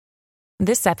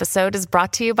This episode is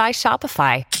brought to you by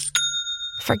Shopify.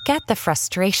 Forget the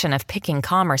frustration of picking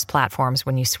commerce platforms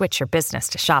when you switch your business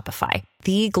to Shopify,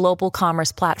 the global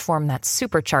commerce platform that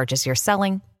supercharges your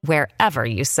selling wherever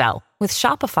you sell. With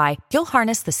Shopify, you'll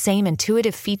harness the same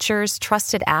intuitive features,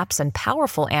 trusted apps, and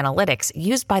powerful analytics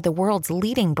used by the world's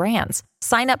leading brands.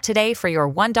 Sign up today for your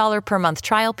 $1 per month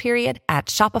trial period at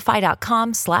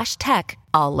shopify.com/tech,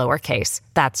 all lowercase.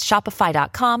 That's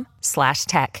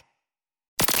shopify.com/tech.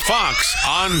 Fox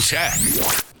on Tech.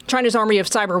 China's army of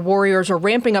cyber warriors are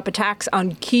ramping up attacks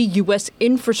on key U.S.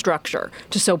 infrastructure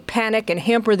to sow panic and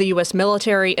hamper the U.S.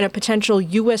 military in a potential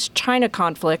U.S.-China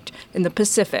conflict in the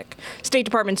Pacific. State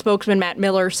Department spokesman Matt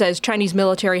Miller says Chinese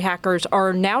military hackers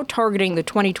are now targeting the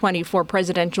 2024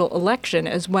 presidential election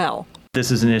as well. This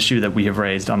is an issue that we have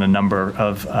raised on a number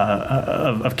of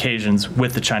occasions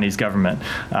with the Chinese government.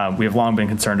 We have long been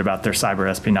concerned about their cyber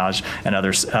espionage and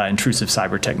other intrusive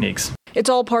cyber techniques. It's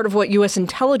all part of what U.S.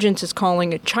 intelligence is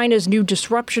calling China's new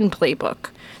disruption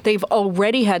playbook. They've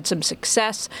already had some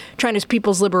success. China's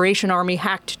People's Liberation Army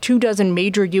hacked 24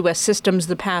 major U.S. systems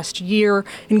the past year,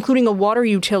 including a water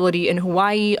utility in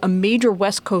Hawaii, a major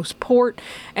West Coast port,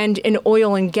 and an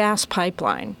oil and gas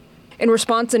pipeline. In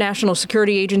response, the National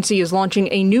Security Agency is launching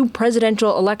a new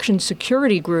presidential election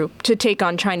security group to take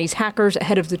on Chinese hackers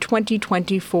ahead of the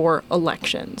 2024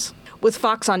 elections. With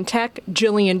Fox on Tech,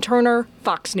 Jillian Turner,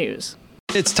 Fox News.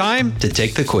 It's time to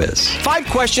take the quiz. 5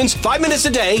 questions, 5 minutes a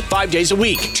day, 5 days a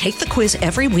week. Take the quiz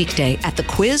every weekday at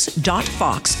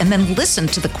thequiz.fox and then listen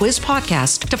to the quiz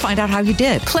podcast to find out how you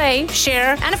did. Play,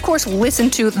 share, and of course, listen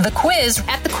to the quiz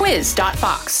at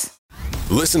thequiz.fox.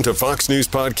 Listen to Fox News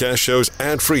podcast shows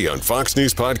ad-free on Fox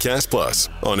News Podcast Plus,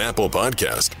 on Apple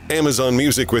Podcast, Amazon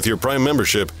Music with your Prime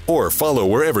membership, or follow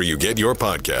wherever you get your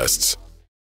podcasts.